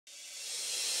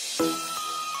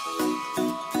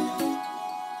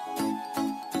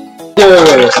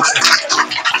good.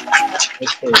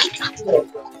 Okay.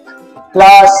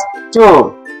 Class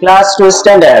 2. Class 2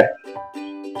 standard.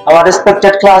 Our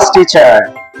respected class teacher.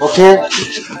 Okay,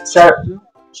 sir.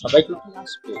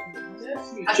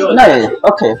 No,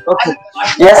 okay.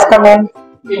 Yes, come in.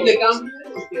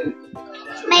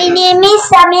 My name is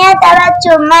Samia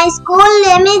Tavachu. My school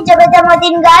name is Jobeda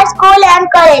School and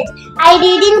College. I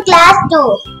read in class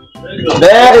 2.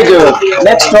 Very good.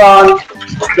 Next one.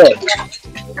 Okay.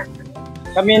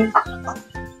 Come in.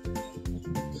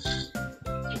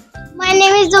 My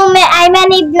name is Ume Ayman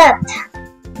Ibnat.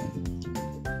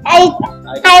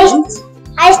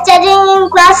 I study in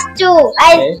class 2.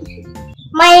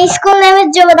 My school name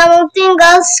is Jobeda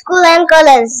Girls School and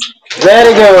College.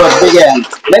 Very good. Begin.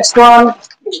 Next one.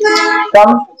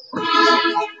 Come.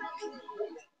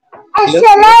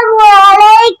 Assalamu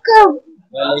alaikum.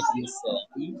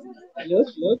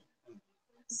 Look.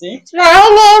 See. My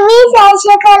name is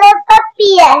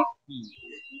SHAHRASTI.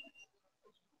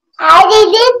 I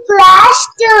read in class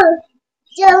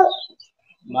 2.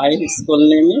 My school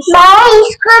name is? My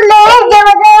school name is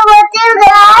Jobeda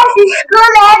Girls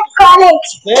School and College.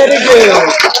 Very good.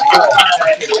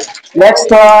 Next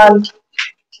one.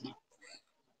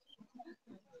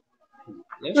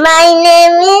 My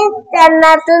name is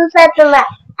Jannatul Fatuma.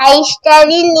 I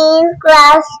study in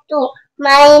class 2.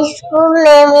 My school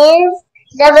name is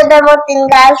Jobeda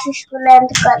Girls School and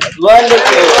College.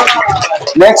 Wonderful.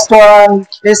 Next one.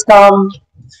 Please come.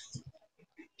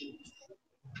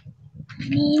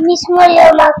 My name is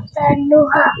Maryam Akhtar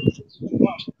Nuha.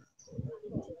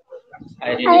 I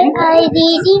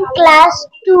read in class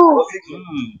 2.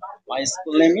 My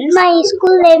school name is? My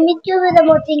school name is Jobeda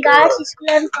Girls School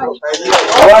and College.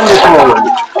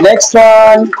 Wonderful. Next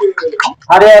one.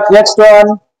 Hurry up. Next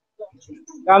one.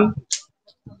 Come.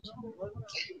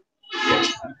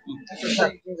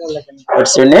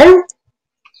 What's your name?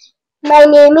 My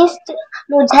name is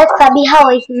Nujhat Sabiha.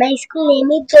 My school name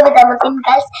is Jobeda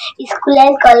Girls School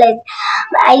and College.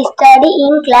 I study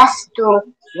in class 2.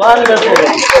 Wonderful.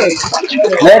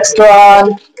 Next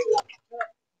one.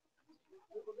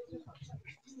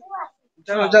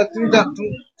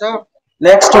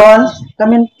 Next one.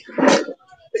 Come in.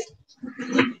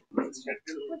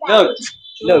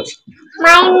 Look.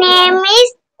 My name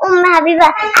is Habiba.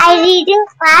 I read in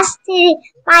class 3.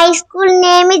 My school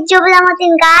name is Jobeda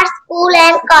Girls School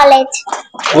and College.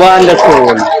 Wonderful.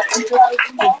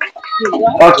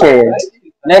 Okay.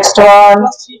 Next one.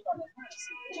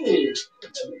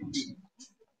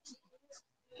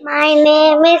 My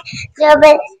name is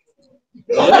Jobeda.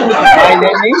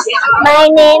 My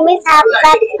name is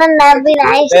Hafsat Nabil.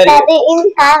 I study in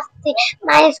class 3.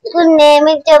 My school name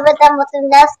is Jobeda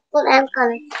Girls School and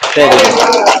College. Very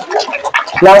good.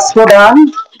 Class 2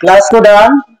 done.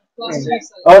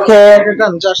 Okay.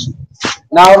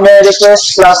 Now may I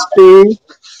request class 3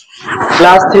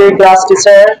 class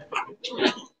teacher.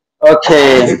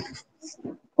 Okay.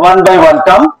 One by one,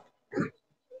 come.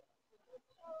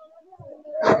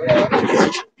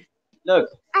 Look.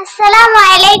 Assalamu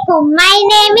alaikum. My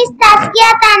name is Taskia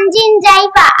Tanjin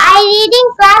Jaifa. I read in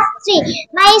class 3.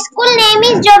 My school name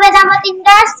is Jobeda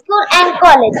Girls School and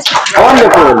College.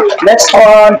 Wonderful. Next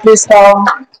one, please come.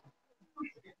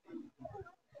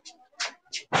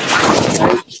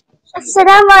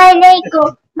 Assalamu alaikum.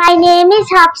 My name is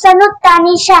Hafsanut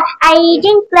Tanisha. I read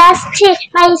in class 3.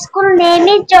 My school name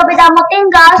is Jobeda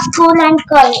Girls School and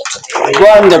College.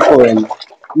 Wonderful.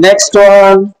 Next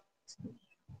one.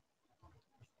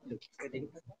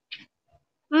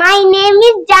 My name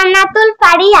is Jannatul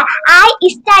Fariha. I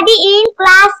study in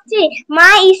class 3.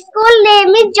 My school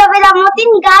name is Jobeda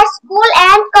Girls School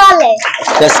and College.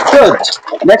 That's good.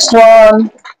 Next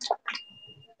one.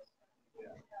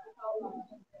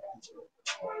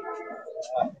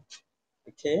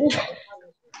 Okay.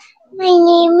 My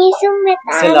name is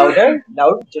Say louder.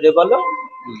 Loud. Jode bolo.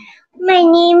 My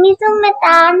name is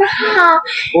Tanha.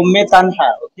 Tanha.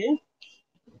 Okay.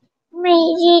 My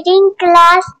reading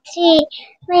class 3.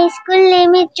 My school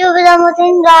name is Jobeda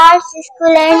Girls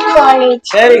School and College.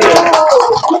 Very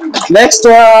good. Next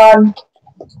one.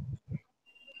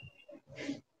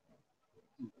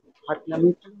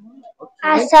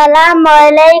 Assalamu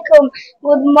alaikum.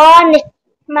 Good morning.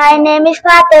 My name is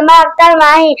Fatima Akhtar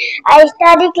Mahi. I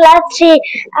study class 3.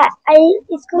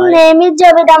 School name is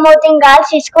Jobeda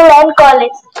Girls School and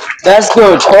College. That's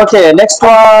good. Okay, next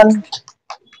one.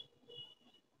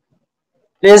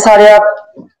 Please hurry up.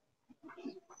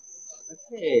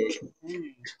 Okay.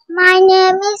 My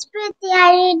name is Preeti.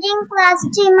 I read in class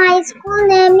 3. My school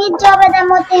name is Jobeda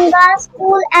Girls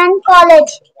School and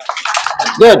College.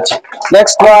 Good.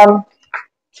 Next one.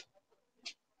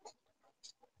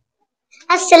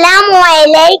 Assalamu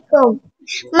alaikum.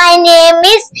 My name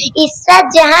is Isra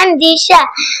Jahan Disha.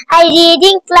 I read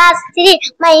in class 3.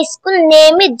 My school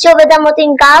name is Jobeda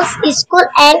Girls School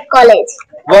and College.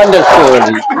 Wonderful.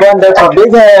 Wonderful.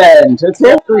 Big hand.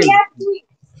 Okay.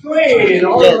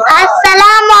 Yes.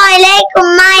 Assalamu alaikum.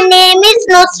 My name is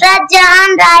Nusrat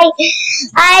Jahan Rai.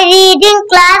 I read in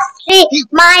class 3.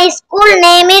 My school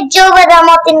name is Jobeda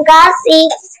Girls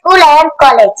School and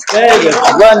College. Very good.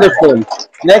 Wonderful.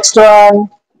 Next one.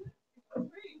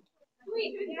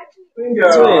 Twin.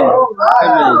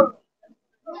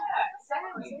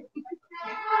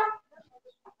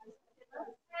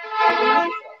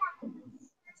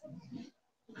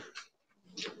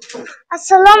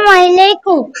 Assalamu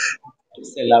alaikum.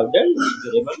 Say louder.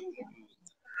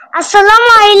 Assalamu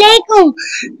alaikum.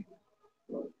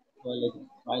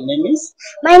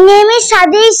 My name is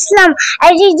Sadi Islam.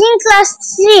 I read in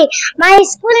class 3. My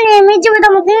school name is Jobeda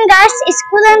Girls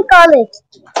School and College.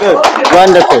 good.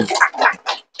 Wonderful.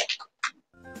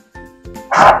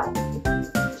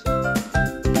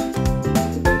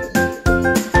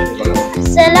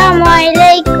 Assalamu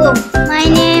alaikum. My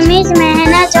name is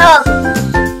Matin Shaheb.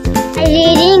 I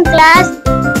read in class